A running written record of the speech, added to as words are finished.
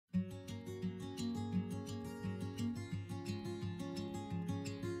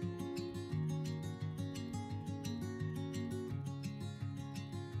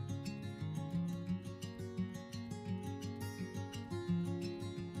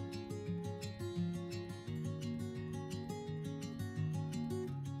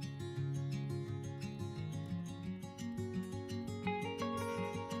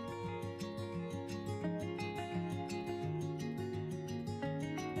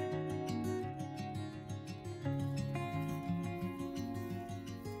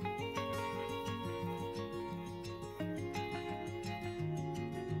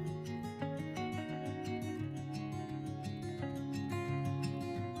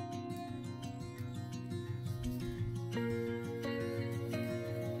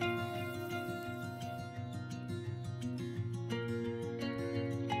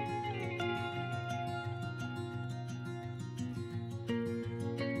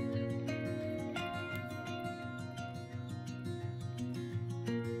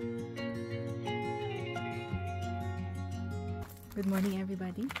Good morning,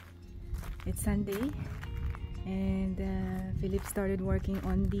 everybody. It's Sunday, and Philippe started working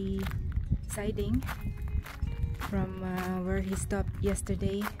on the siding from where he stopped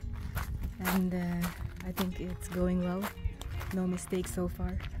yesterday, and I think it's going well. No mistakes so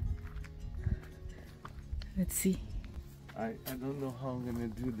far. Let's see. I don't know how I'm gonna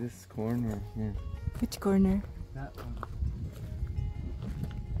do this corner here. Which corner? That one.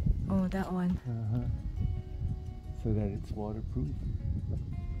 Oh, that one. So that it's waterproof.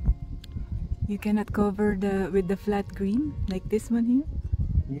 You cannot cover with the flat green like this one here?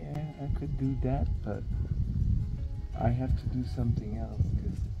 Yeah, I could do that, but I have to do something else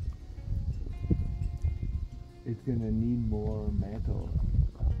because it's gonna need more metal.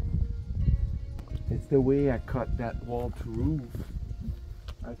 It's the way I cut that wall to roof.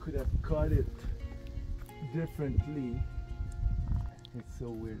 I could have cut it differently. It's so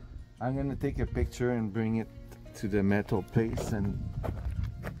weird. I'm gonna take a picture and bring it to the metal place, and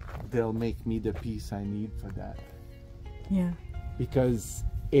they'll make me the piece I need for that. Yeah. Because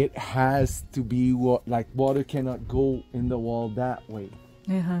it has to be like water cannot go in the wall that way.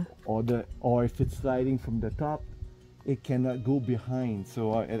 Or if it's sliding from the top, it cannot go behind.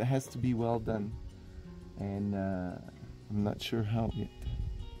 So it has to be well done. And I'm not sure how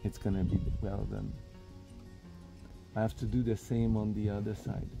it's gonna be well done. I have to do the same on the other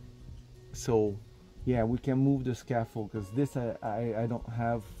side. So yeah, we can move the scaffold because this I don't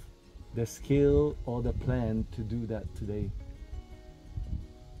have the skill or the plan to do that today.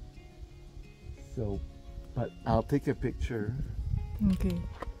 So, but I'll take a picture. Okay.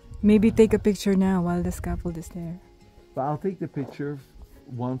 Maybe take a picture now while the scaffold is there. But I'll take the picture,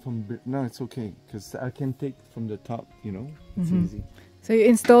 one from, no, it's okay, because I can take from the top, you know, it's easy. So you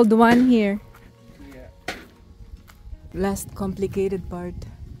installed one here. Yeah. Last complicated part.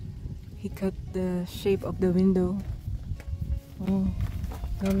 He cut the shape of the window. Oh,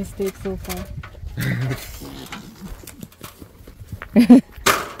 no mistake so far.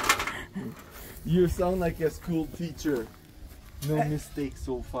 You sound like a school teacher. No mistake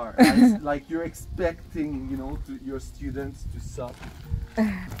so far. Like you're expecting, you know, your students to suck.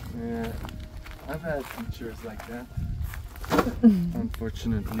 Yeah, I've had teachers like that,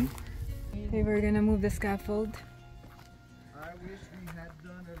 unfortunately. Okay, we're gonna move the scaffold. I wish we had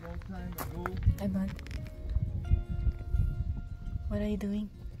done a long time ago. Hey, bud. What are you doing?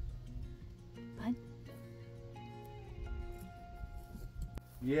 Bud?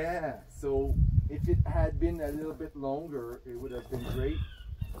 Yeah, so if it had been a little bit longer, it would have been great.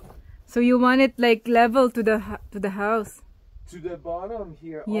 So you want it like level to the house? To the bottom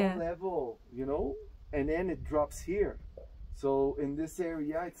here, yeah. All level, you know, and then it drops here. So in this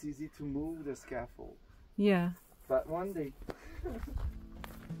area, it's easy to move the scaffold. Yeah. But one day.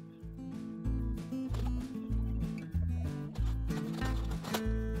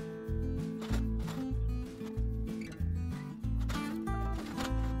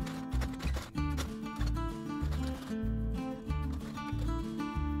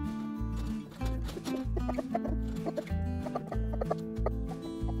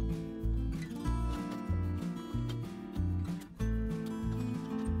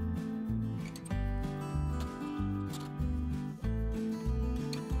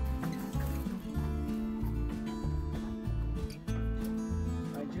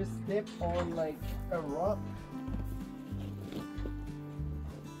 Step on like a rock.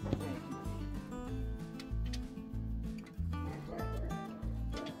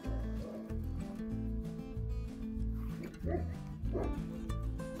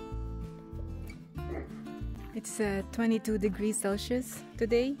 It's 22 degrees Celsius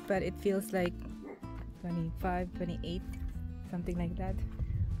today, but it feels like 25, 28, something like that.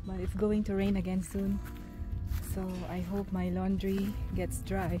 But it's going to rain again soon. So I hope my laundry gets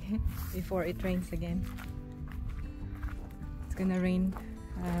dry before it rains again. It's gonna rain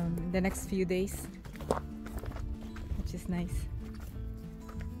the next few days, which is nice.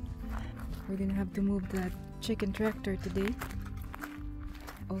 We're gonna have to move the chicken tractor today.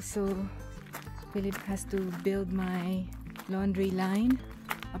 Also, Philippe has to build my laundry line,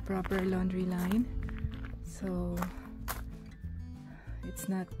 a proper laundry line, so it's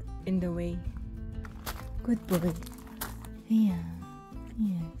not in the way. Good boy. Yeah.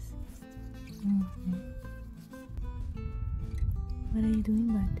 Yes. What are you doing,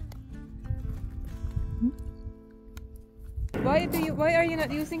 bud? Why are you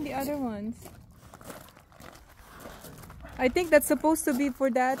not using the other ones? I think that's supposed to be for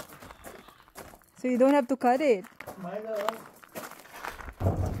that, so you don't have to cut it.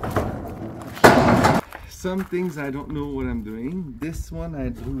 Some things I don't know what I'm doing. This one I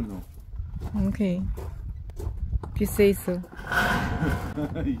do know. Okay. If you say so.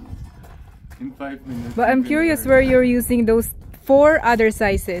 In 5 minutes. But I'm curious where you're using those 4 other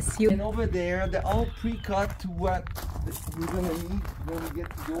sizes. And over there, they're all pre-cut to what we're gonna need when we get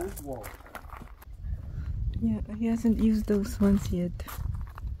to those walls. Yeah, he hasn't used those ones yet.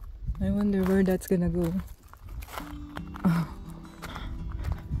 I wonder where that's gonna go. Oh.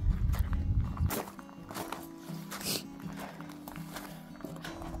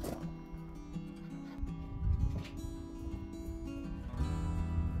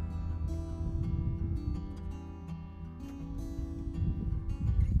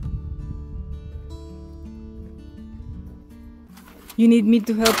 You need me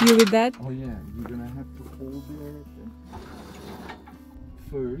to help you with that? Oh yeah, you're gonna have to hold it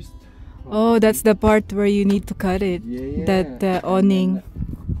first. Oh, that's the part where you need to cut it. Yeah. That awning.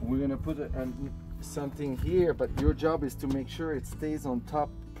 We're gonna put something here, but your job is to make sure it stays on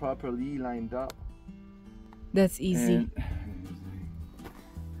top, properly lined up. That's easy.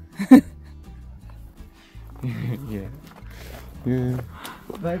 Yeah.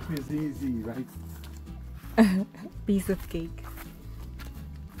 Life is easy, right? Piece of cake.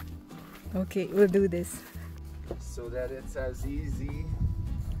 Okay, we'll do this. So that it's as easy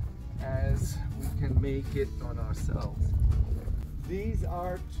as we can make it on ourselves. These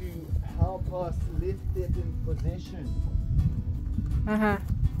are to help us lift it in position.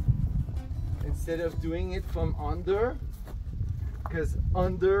 Instead of doing it from under, because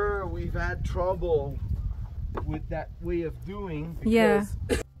under we've had trouble with that way of doing. Yeah.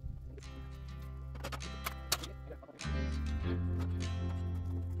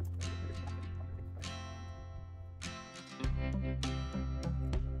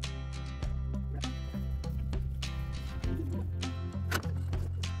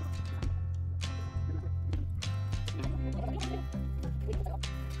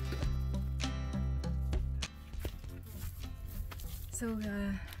 So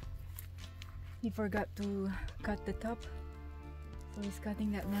he forgot to cut the top, so he's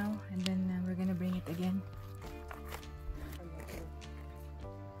cutting that now, and then we're gonna bring it again.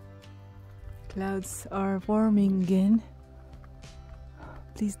 Clouds are forming again.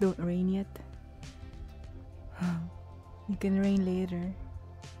 Please don't rain yet. It can rain later.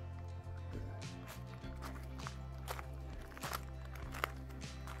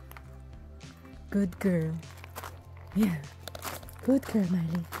 Good girl. Yeah. Good girl,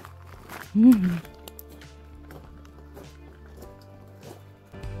 Miley.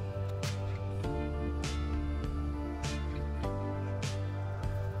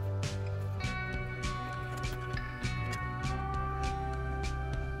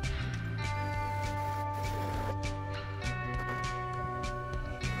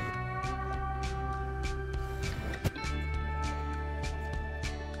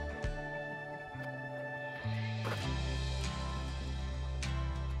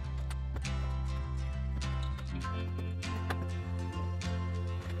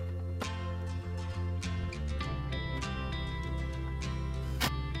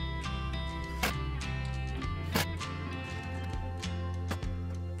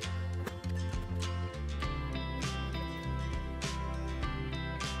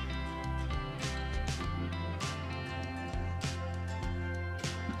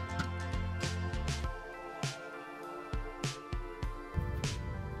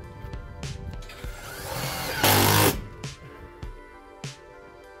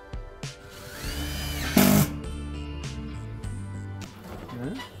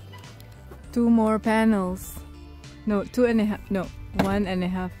 Two more panels. No, 2.5. No,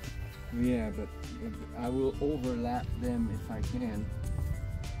 1.5. Yeah, but I will overlap them if I can.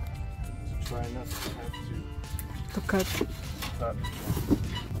 Try not to have to cut.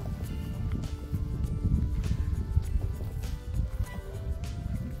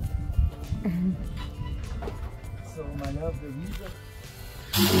 So my love, the reason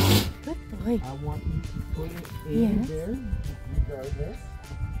good boy. I want you to put it in there, regardless,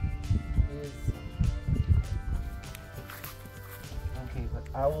 is okay. But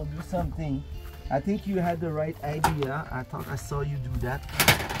I will do something. I think you had the right idea. I thought I saw you do that.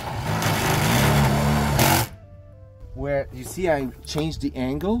 Where you see, I changed the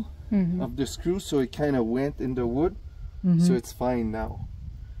angle of the screw, so it kind of went in the wood. So it's fine now.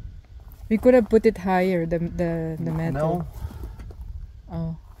 We could have put it higher, the metal. No.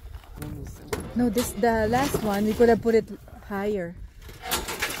 Oh. No, the last one, we could have put it higher.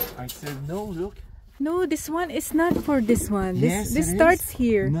 I said no, look. No, this one is not for this one. Yes, this starts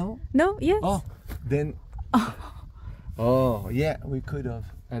here. No. No, yes. Oh, then. Oh, yeah, we could have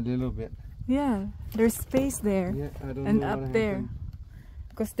a little bit. Yeah, there's space there. Yeah, I don't and know up what there. happened.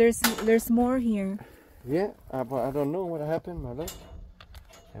 Because there's more here. Yeah, but I don't know what happened, my love.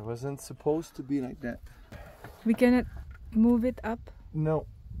 It wasn't supposed to be like that. We cannot move it up? No,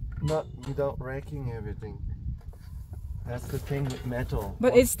 not without wrecking everything. That's the thing with metal.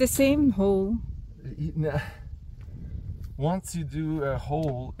 But it's the same hole. Once you do a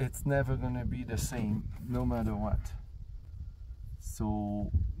hole, it's never gonna be the same, no matter what.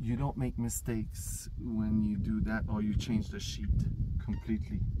 So you don't make mistakes when you do that, or you change the sheet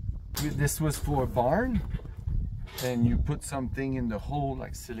completely. This was for a barn, and you put something in the hole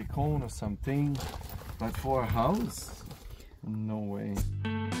like silicone or something, but for a house, no way.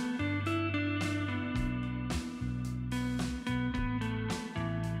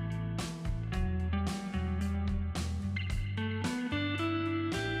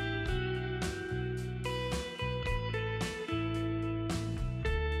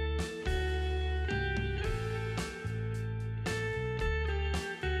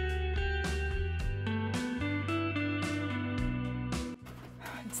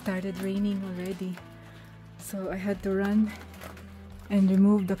 It started raining already, so I had to run and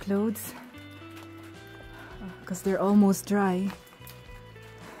remove the clothes because they're almost dry,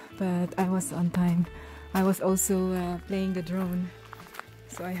 but I was on time. I was also playing the drone,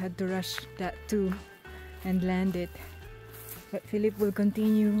 so I had to rush that too and land it. But Philippe will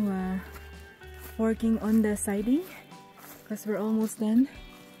continue working on the siding because we're almost done.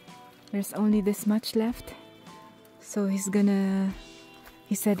 There's only this much left, so he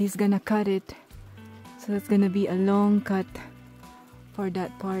said he's gonna cut it, so it's gonna be a long cut for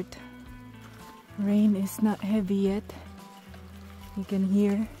that part. Rain is not heavy yet, you can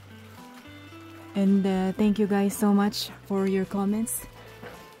hear. And thank you guys so much for your comments,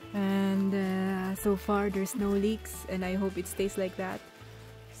 and so far there's no leaks, and I hope it stays like that.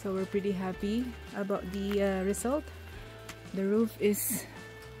 So we're pretty happy about the result. The roof is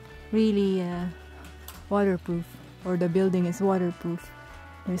really waterproof, or the building is waterproof.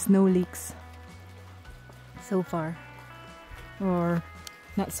 There's no leaks so far, or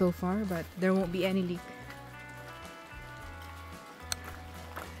not so far, but there won't be any leak.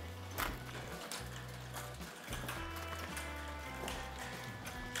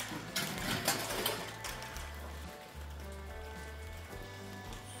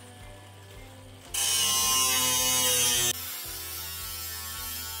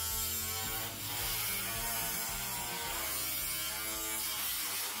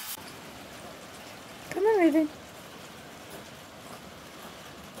 Come on, Raven.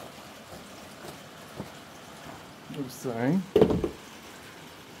 I'm sorry.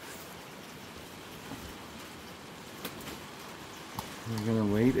 We're gonna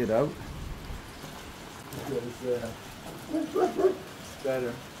wait it out because it's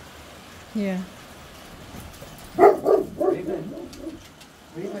better. Yeah. Raven,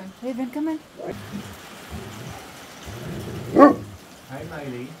 Raven, Raven, come on. Hi,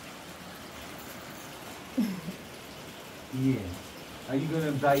 Miley. Yeah. Are you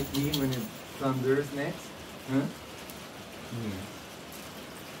gonna bite me when it thunders next? Huh? Yeah.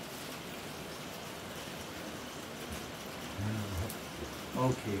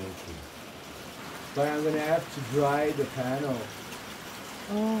 Okay, okay. But I'm gonna have to dry the panel.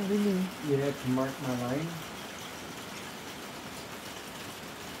 Oh, really? You have to mark my line.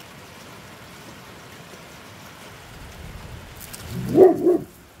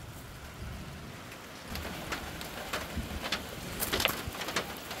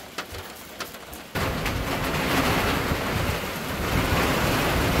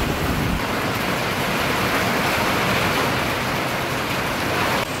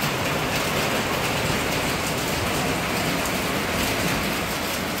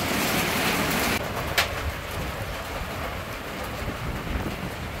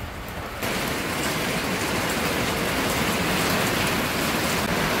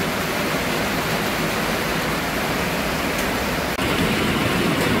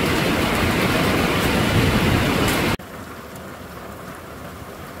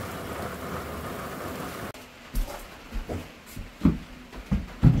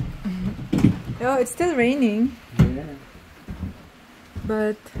 Oh, it's still raining. Yeah.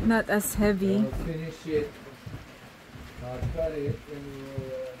 But not as heavy. I'll finish it. I'll cut it and we'll...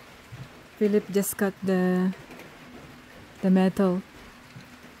 Philippe just cut the metal.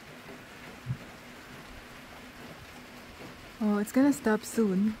 Oh, it's gonna stop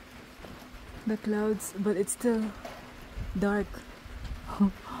soon. The clouds, but it's still dark.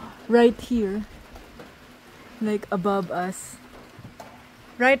 Right here. Like above us.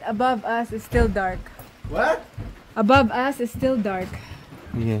 Right above us is still dark. What? Above us is still dark.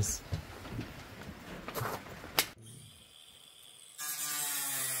 Yes.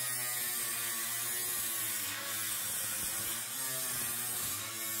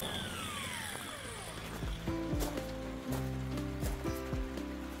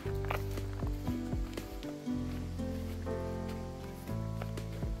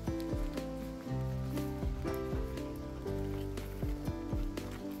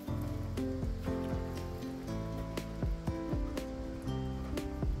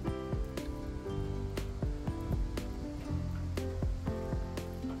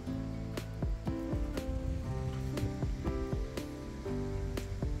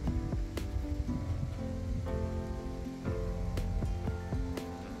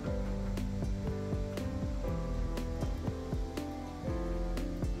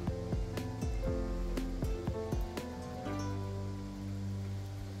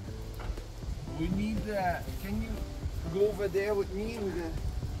 need can you go over there with me?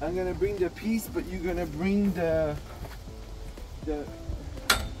 I'm gonna bring the piece, but you're gonna bring the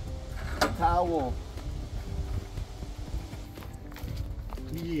towel.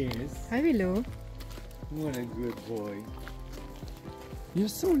 Yes. Hi, Willow. What a good boy. You're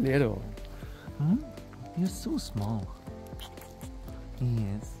so little. Hmm? You're so small.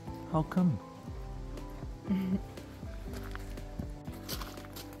 Yes. How come?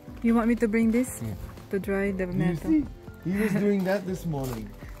 You want me to bring this? Yeah. To dry the You metal? see? He was doing that this morning.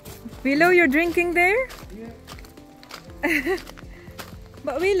 Willow, you're drinking there? Yeah.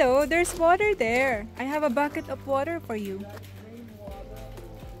 But Willow, there's water there. I have a bucket of water for you.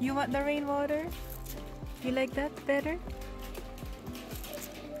 You want the rainwater? You like that better?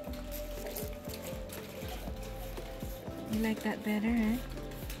 You like that better, huh?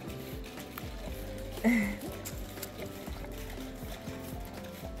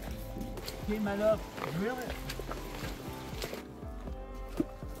 Hey, my love. Really?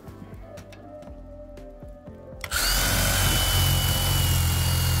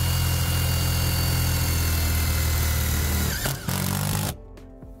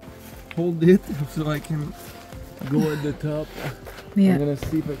 Hold it so I can go at the top. Yeah. I'm gonna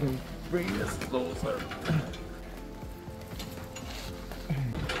see if I can bring this closer.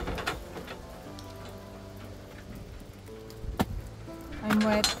 I'm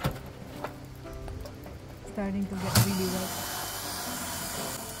wet. Starting to get really wet.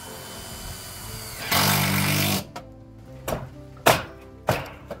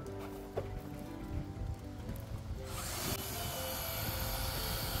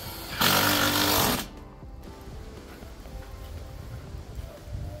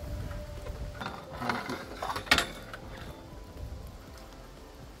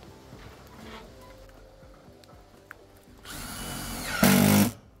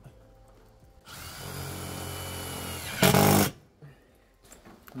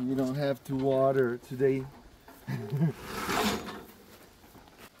 You don't have to water today.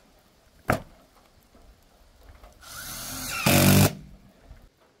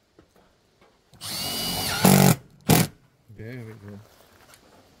 There we go.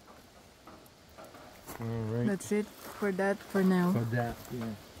 Alright. That's it for that for now. For that, yeah.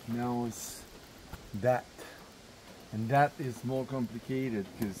 Now it's that. And that is more complicated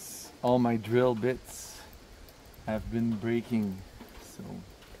because all my drill bits have been breaking. So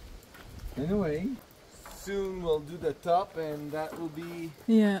anyway, soon we'll do the top and that will be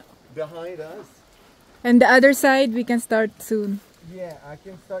behind us. And the other side we can start soon. Yeah, I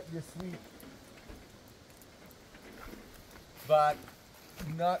can start this week. But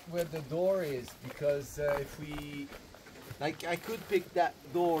not where the door is, because if we, like, I could pick that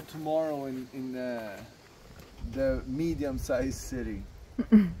door tomorrow in the medium-sized city.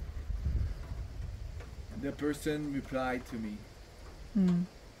 The person replied to me.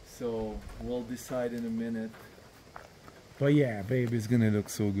 So we'll decide in a minute. But yeah, babe, it's gonna look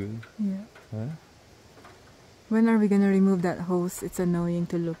so good. Yeah. Huh? When are we gonna remove that hose? It's annoying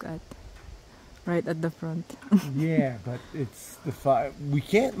to look at. Right at the front. Yeah, but it's the fire. We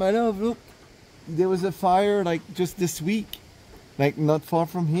can't, my love. Look, there was a fire like just this week, like not far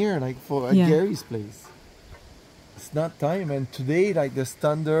from here, like for at Gary's place. It's not time, and today, like there's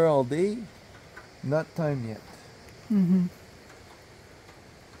thunder all day. Not time yet.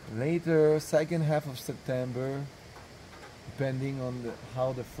 Later, second half of September, depending on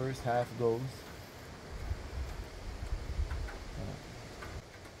how the first half goes.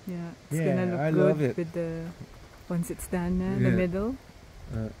 Yeah, it's gonna look good love it. with the once it's done, the middle.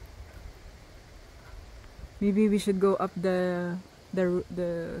 Maybe we should go up the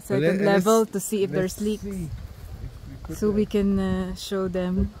second level to see if there's leaks, so we can show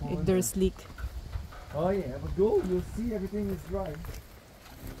them if there's leak. Oh yeah, but go, you'll see everything is dry.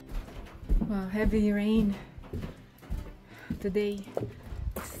 Wow, heavy rain today.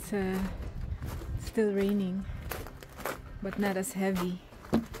 It's still raining, but not as heavy.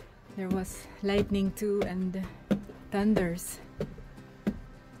 There was lightning too and thunders.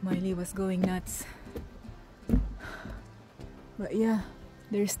 Miley was going nuts. But yeah,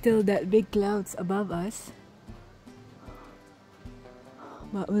 there's still that big clouds above us.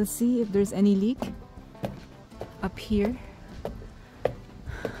 But we'll see if there's any leak up here.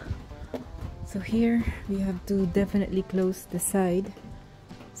 So here we have to definitely close the side.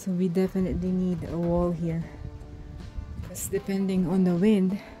 So we definitely need a wall here. Because depending on the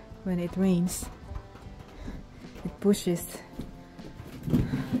wind, when it rains, it pushes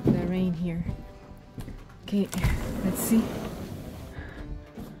the rain here. Okay, let's see.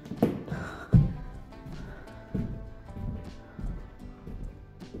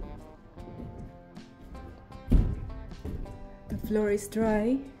 floor is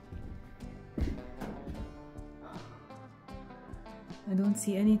dry. I don't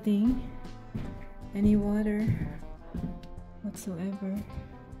see anything, any water whatsoever.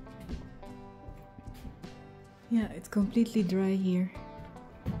 Yeah, it's completely dry here.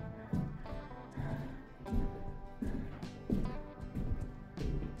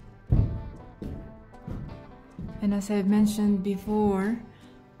 And as I've mentioned before,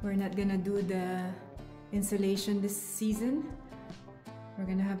 we're not gonna do the insulation this season. We're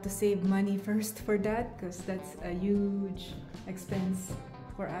gonna have to save money first for that, because that's a huge expense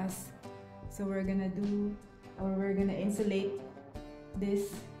for us. So we're gonna insulate this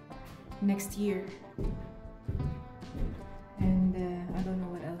next year. And I don't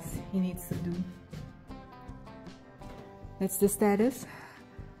know what else he needs to do. That's the status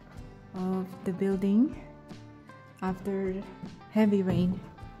of the building after heavy rain.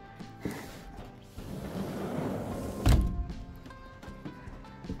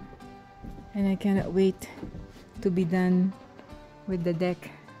 And I cannot wait to be done with the deck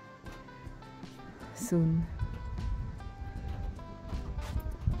soon.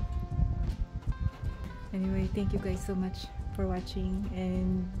 Anyway, thank you guys so much for watching,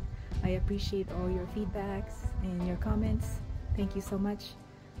 and I appreciate all your feedbacks and your comments. Thank you so much.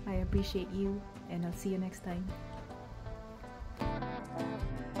 I appreciate you, and I'll see you next time.